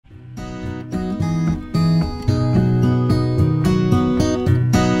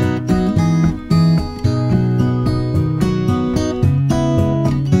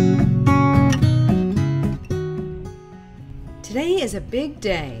is a big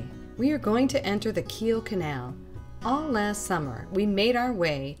day. We are going to enter the Kiel Canal. All last summer, we made our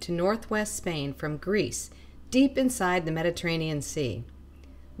way to northwest Spain from Greece, deep inside the Mediterranean Sea.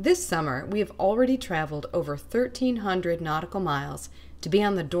 This summer, we have already traveled over 1,300 nautical miles to be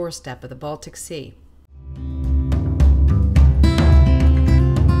on the doorstep of the Baltic Sea.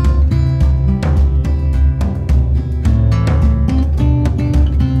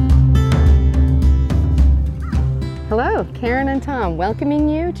 Hello, Karen and Tom welcoming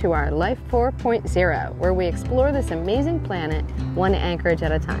you to our Life 4.0, where we explore this amazing planet one anchorage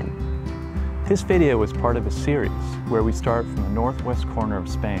at a time. This video is part of a series where we start from the northwest corner of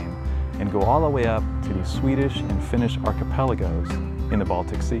Spain and go all the way up to the Swedish and Finnish archipelagos in the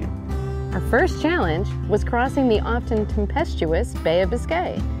Baltic Sea. Our first challenge was crossing the often tempestuous Bay of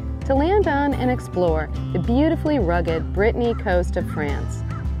Biscay to land on and explore the beautifully rugged Brittany coast of France.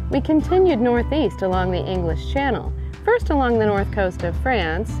 We continued northeast along the English Channel, first along the north coast of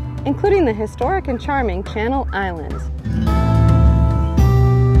France, including the historic and charming Channel Islands,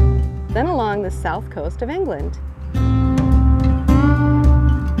 then along the south coast of England.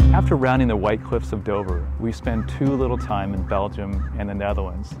 After rounding the white cliffs of Dover, we spend too little time in Belgium and the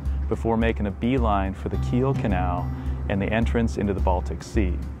Netherlands before making a beeline for the Kiel Canal and the entrance into the Baltic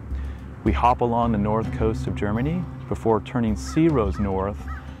Sea. We hop along the north coast of Germany before turning sea roads north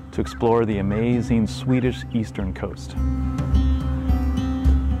to explore the amazing Swedish eastern coast.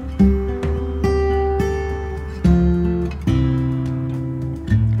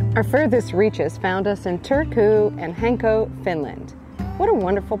 Our furthest reaches found us in Turku and Hanko, Finland. What a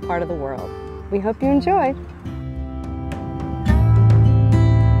wonderful part of the world. We hope you enjoy.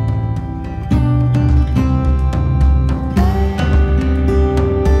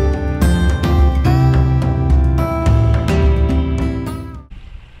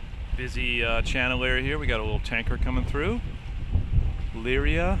 Busy channel area here. We got a little tanker coming through.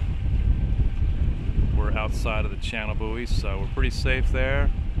 Lyria. We're outside of the channel buoy, so we're pretty safe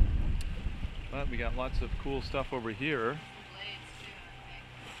there. But we got lots of cool stuff over here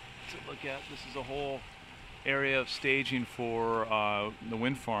to look at. This is a whole area of staging for the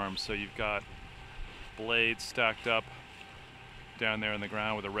wind farm. So you've got blades stacked up down there in the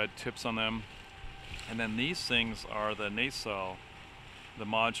ground with the red tips on them. And then these things are the nacelle, the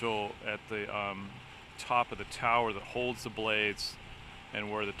module at the top of the tower that holds the blades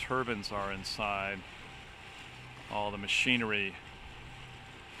and where the turbines are inside, all the machinery.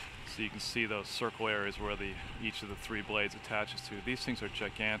 So you can see those circle areas where each of the three blades attaches to. These things are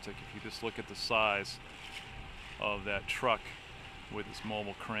gigantic. If you just look at the size of that truck with its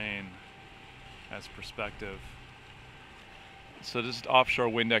mobile crane as perspective. So this is offshore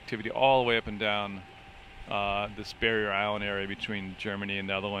wind activity all the way up and down this barrier island area between Germany and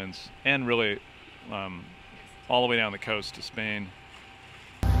Netherlands, and really all the way down the coast to Spain.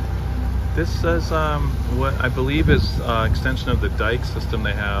 This is what I believe is extension of the dike system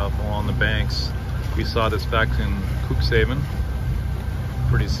they have along the banks. We saw this back in Cuxhaven,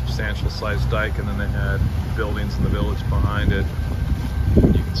 pretty substantial sized dike, and then they had buildings in the village behind it.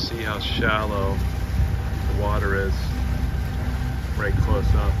 You can see how shallow the water is right close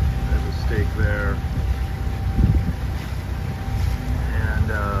up. There's a stake there.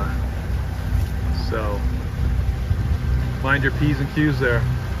 So mind your P's and Q's there.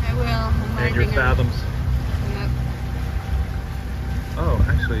 I will. And your fathoms. Yep. Oh,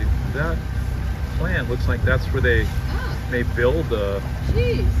 actually, that plant looks like that's where they build the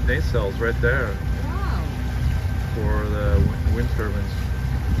nacelles right there. Wow. For the wind turbines.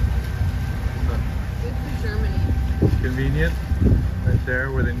 Good for Germany. Convenient, right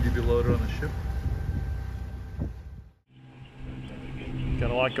there where they need to be loaded on the ship. Got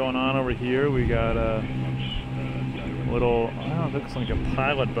a lot going on over here. We got a little, I don't know, it looks like a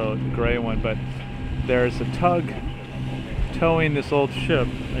pilot boat, gray one, but there's a tug towing this old ship.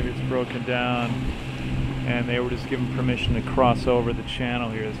 Maybe it's broken down, and they were just given permission to cross over the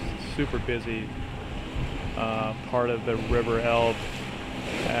channel here. It's super busy part of the River Elbe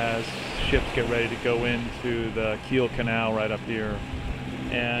as ships get ready to go into the Kiel Canal right up here.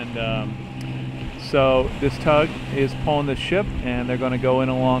 And so this tug is pulling the ship, and they're going to go in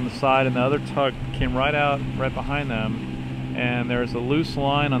along the side, and the other tug came right out right behind them, and there's a loose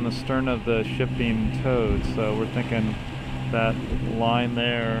line on the stern of the ship being towed. So we're thinking that line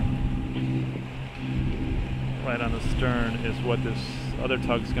there right on the stern is what this other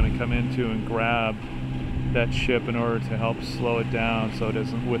tug's going to come into and grab that ship in order to help slow it down, so it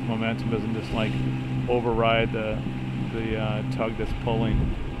doesn't, with momentum, doesn't just like override the tug that's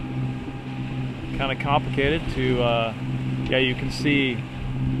pulling. Kind of complicated to, yeah, you can see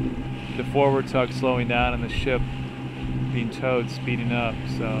the forward tug slowing down and the ship being towed, speeding up,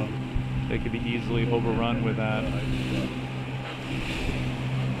 so they could be easily overrun with that.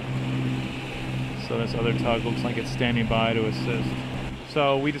 So this other tug looks like it's standing by to assist.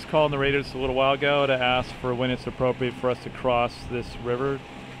 So we just called the raiders a little while ago to ask for when it's appropriate for us to cross this river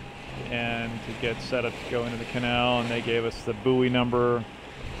and to get set up to go into the canal, and they gave us the buoy number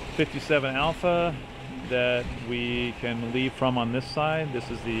 57 Alpha that we can leave from on this side.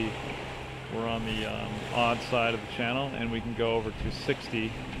 We're on the odd side of the channel, and we can go over to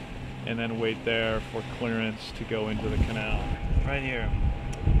 60 and then wait there for clearance to go into the canal. Right here.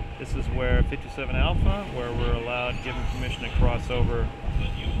 This is where 57 Alpha, where we're allowed, given permission to cross over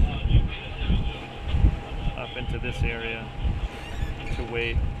up into this area to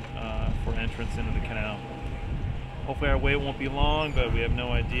wait for entrance into the canal. Hopefully our wait won't be long, but we have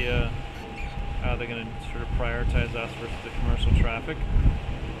no idea how they're going to sort of prioritize us versus the commercial traffic.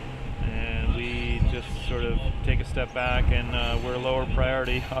 And we just sort of take a step back, and we're lower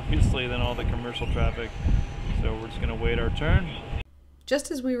priority, obviously, than all the commercial traffic. So we're just going to wait our turn.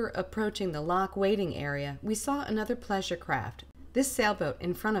 Just as we were approaching the lock waiting area, we saw another pleasure craft. This sailboat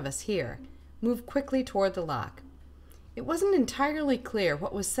in front of us here moved quickly toward the lock. It wasn't entirely clear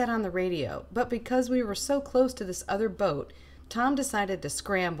what was said on the radio, but because we were so close to this other boat, Tom decided to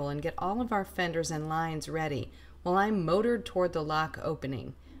scramble and get all of our fenders and lines ready while I motored toward the lock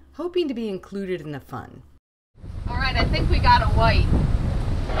opening, hoping to be included in the fun. All right, I think we got a white.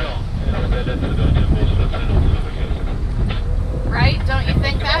 Right? Don't you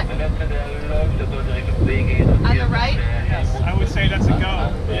think that? On the right? Yes, I would say that's a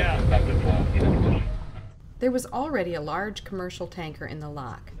go. Yeah. There was already a large commercial tanker in the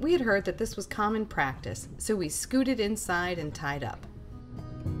lock. We had heard that this was common practice, so we scooted inside and tied up.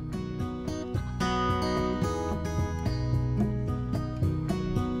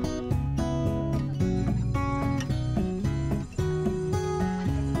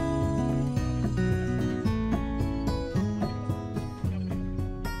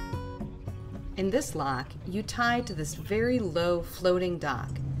 In this lock, you tie to this very low floating dock.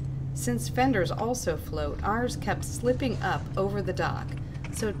 Since fenders also float, ours kept slipping up over the dock,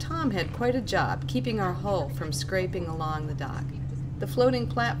 so Tom had quite a job keeping our hull from scraping along the dock. The floating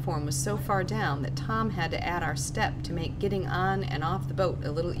platform was so far down that Tom had to add our step to make getting on and off the boat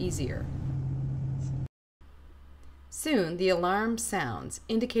a little easier. Soon the alarm sounds,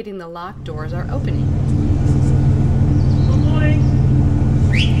 indicating the lock doors are opening. Good morning.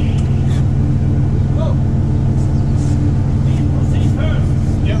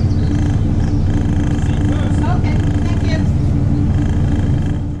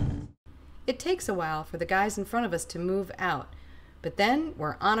 It takes a while for the guys in front of us to move out, but then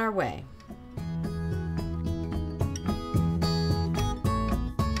we're on our way.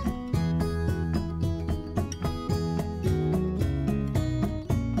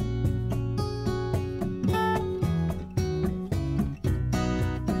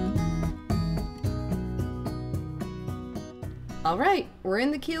 All right, we're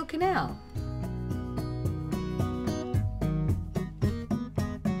in the Kiel Canal.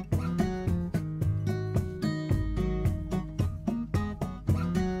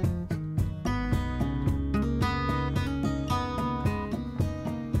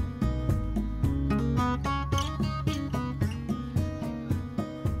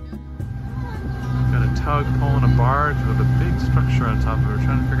 Tug pulling a barge with a big structure on top of it. We're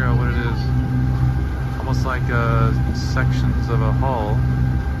trying to figure out what it is. Almost like sections of a hull.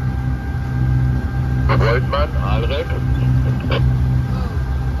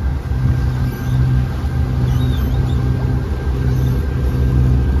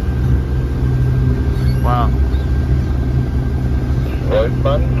 Wow.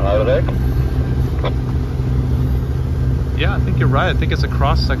 Yeah, I think you're right. I think it's a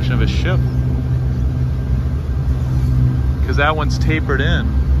cross section of a ship. Because that one's tapered in.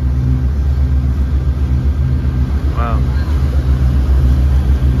 Wow.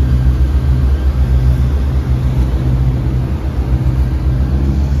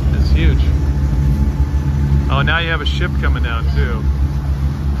 It's huge. Oh, now you have a ship coming down too.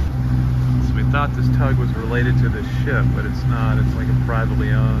 So we thought this tug was related to this ship, but it's not. It's like a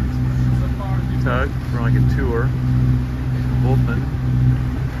privately owned tug for like a tour. Wolfman.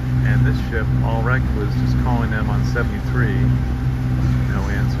 And this ship, all wrecked, was just calling them on 73. No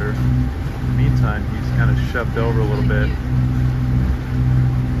answer. In the meantime, he's kind of shoved over a little bit,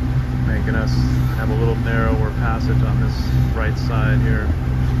 making us have a little narrower passage on this right side here.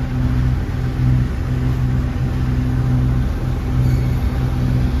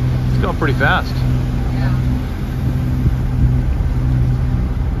 It's going pretty fast.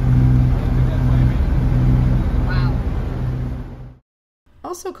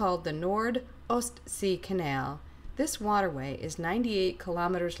 Also called the Nord-Ostsee Canal, this waterway is 98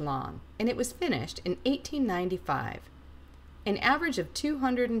 kilometers long, and it was finished in 1895. An average of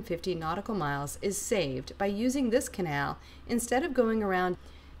 250 nautical miles is saved by using this canal instead of going around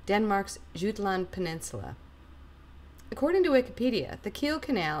Denmark's Jutland Peninsula. According to Wikipedia, the Kiel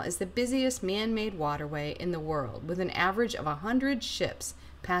Canal is the busiest man-made waterway in the world, with an average of 100 ships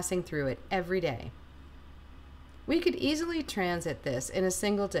passing through it every day. We could easily transit this in a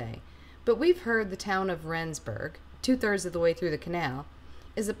single day, but we've heard the town of Rendsburg, 2/3 of the way through the canal,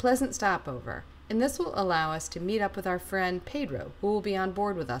 is a pleasant stopover, and this will allow us to meet up with our friend Pedro, who will be on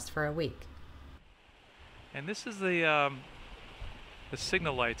board with us for a week. And this is the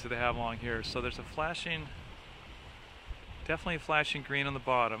signal lights that they have along here. So there's a flashing, definitely flashing green on the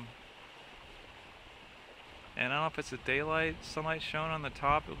bottom. And I don't know if it's a daylight, sunlight shown on the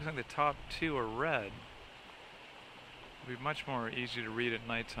top. It looks like the top two are red. It'll be much more easy to read at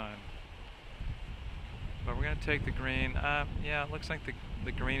nighttime. But we're going to take the green. Yeah, it looks like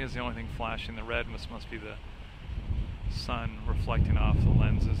the green is the only thing flashing. The red must be the sun reflecting off the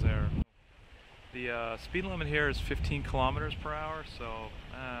lenses there. The speed limit here is 15 kilometers per hour, so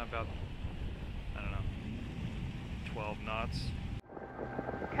about, I don't know, 12 knots.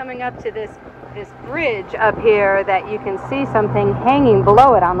 Coming up to this bridge up here that you can see something hanging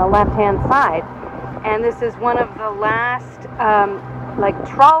below it on the left-hand side. And this is one of the last like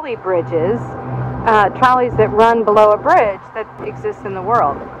trolley bridges, trolleys that run below a bridge that exists in the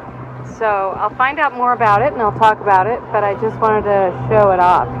world. So I'll find out more about it and I'll talk about it, but I just wanted to show it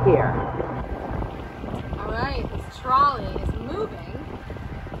off here. All right, this trolley is moving.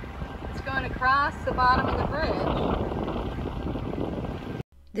 It's going across the bottom of the bridge.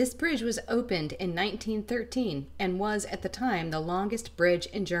 This bridge was opened in 1913 and was at the time the longest bridge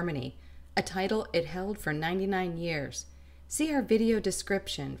in Germany, a title it held for 99 years. See our video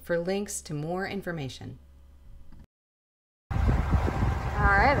description for links to more information. All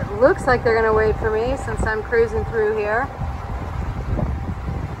right, it looks like they're going to wait for me since I'm cruising through here.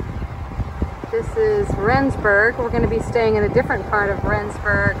 This is Rendsburg. We're going to be staying in a different part of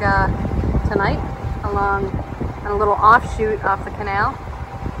Rendsburg tonight, along a little offshoot off the canal.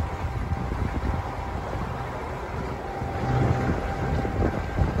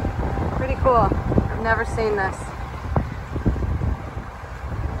 Pretty cool. I've never seen this.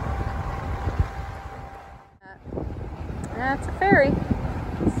 That's a ferry.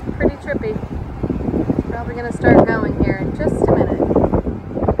 It's pretty trippy. It's probably going to start going here in just a minute.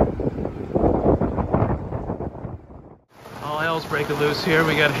 All hell's breaking loose here.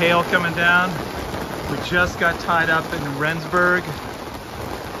 We got hail coming down. We just got tied up in Rendsburg,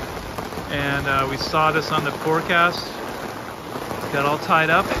 and we saw this on the forecast. Got all tied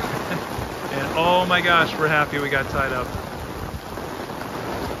up, and oh my gosh, we're happy we got tied up.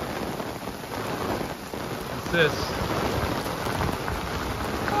 What's this?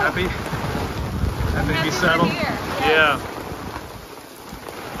 Happy? Happy to be settled? Yeah.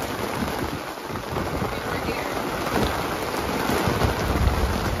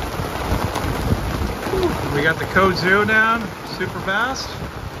 We got the code 0 down, super fast.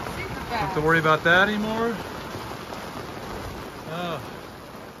 Don't have to worry about that anymore. Oh.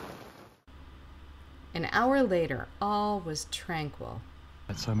 An hour later, all was tranquil.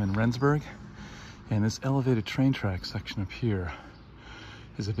 So I'm in Rendsburg, and this elevated train track section up here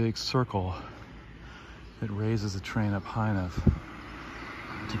is a big circle that raises the train up high enough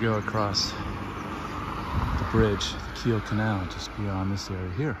to go across the bridge, the Kiel Canal, just beyond this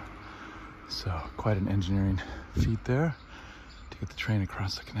area here. So quite an engineering feat there to get the train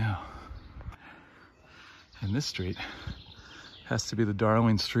across the canal. And this street has to be the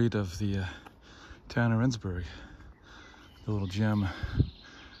darling street of the town of Rendsburg. The little gem,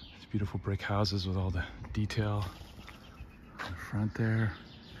 these beautiful brick houses with all the detail in the front there,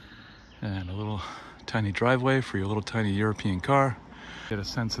 and a little tiny driveway for your little tiny European car. Get a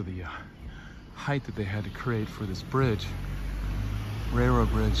sense of the height that they had to create for this bridge,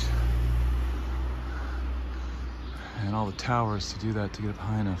 railroad bridge, and all the towers to do that, to get up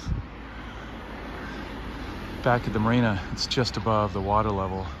high enough. Back at the marina, it's just above the water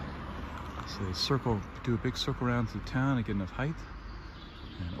level. So they do a big circle around through town to get enough height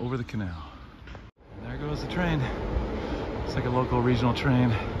and over the canal. And there goes the train. It's like a local regional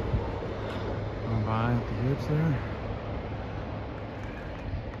train going by up the bridge there.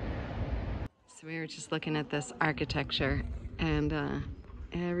 So we were just looking at this architecture, and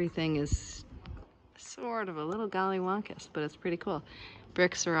everything is sort of a little gollywonkus, but it's pretty cool.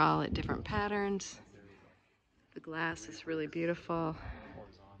 Bricks are all at different patterns. The glass is really beautiful.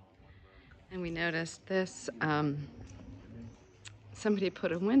 And we noticed this Somebody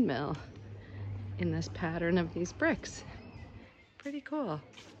put a windmill in this pattern of these bricks. Pretty cool.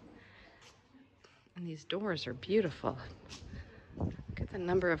 And these doors are beautiful. Look at the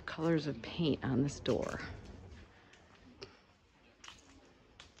number of colors of paint on this door.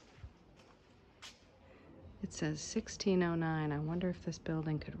 It says 1609. I wonder if this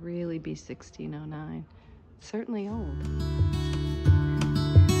building could really be 1609. It's certainly old.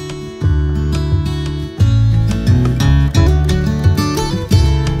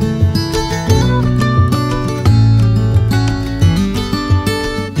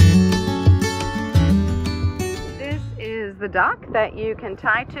 The dock that you can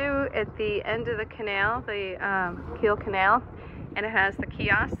tie to at the end of the canal, the Kiel Canal, and it has the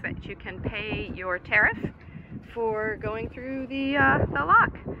kiosk that you can pay your tariff for going through the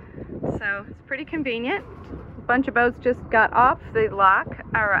lock. So it's pretty convenient. A bunch of boats just got off the lock,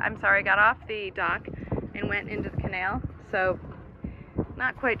 or I'm sorry, got off the dock and went into the canal. So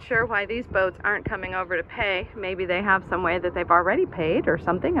not quite sure why these boats aren't coming over to pay. Maybe they have some way that they've already paid or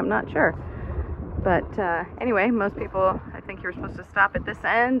something, I'm not sure. But anyway, most people, I think you're supposed to stop at this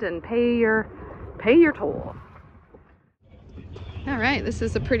end and pay your toll. All right, this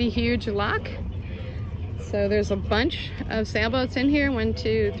is a pretty huge lock. So there's a bunch of sailboats in here. 1,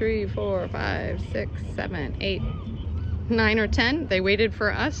 2, 3, 4, 5, 6, 7, 8, 9 or 10. They waited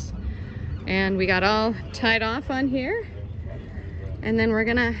for us and we got all tied off on here. And then we're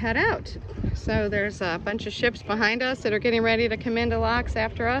gonna head out. So there's a bunch of ships behind us that are getting ready to come into locks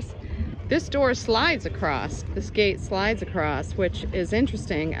after us. This door slides across, this gate slides across, which is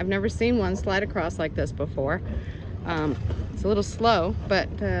interesting. I've never seen one slide across like this before. It's a little slow, but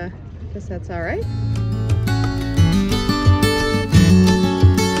I guess that's all right.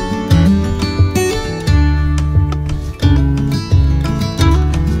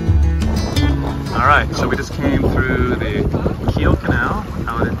 All right, so we just came through the Kiel Canal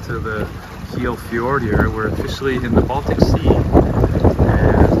out into the Kiel fjord here. We're officially in the Baltic Sea.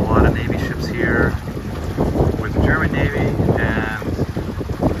 There's a lot of Navy ships here with the German Navy, and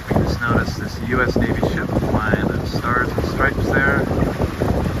we just noticed this U.S. Navy ship flying the stars and stripes there.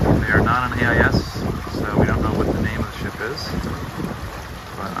 They are not on AIS, so we don't know what the name of the ship is,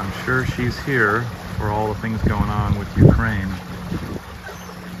 but I'm sure she's here for all the things going on with Ukraine.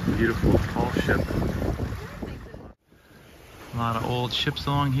 Beautiful tall ship. A lot of old ships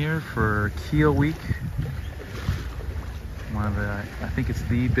along here for Kiel Week. One of the, I think it's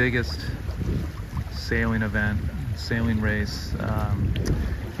the biggest sailing event, sailing race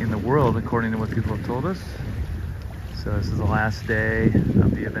in the world, according to what people have told us. So this is the last day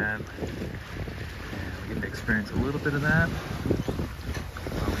of the event, and we get to experience a little bit of that.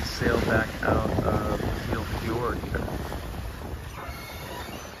 We sail back out of Kiel Fjord here.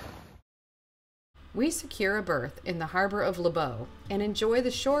 We secure a berth in the harbor of Lebeau and enjoy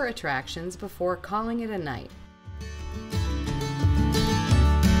the shore attractions before calling it a night.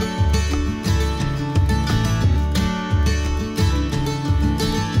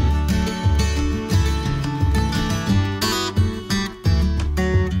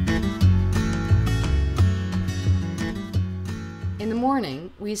 In the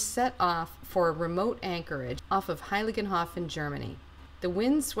morning, we set off for a remote anchorage off of Heiligenhofen, Germany. The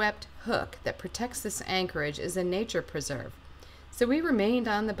wind-swept hook that protects this anchorage is a nature preserve, so we remained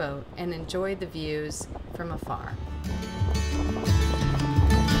on the boat and enjoyed the views from afar.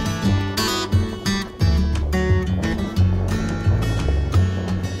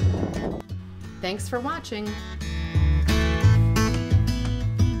 Thanks for watching.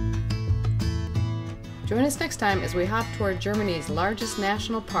 Join us next time as we hop toward Germany's largest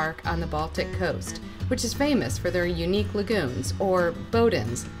national park on the Baltic coast, which is famous for their unique lagoons, or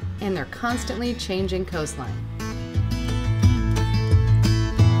Bodens, and their constantly changing coastline.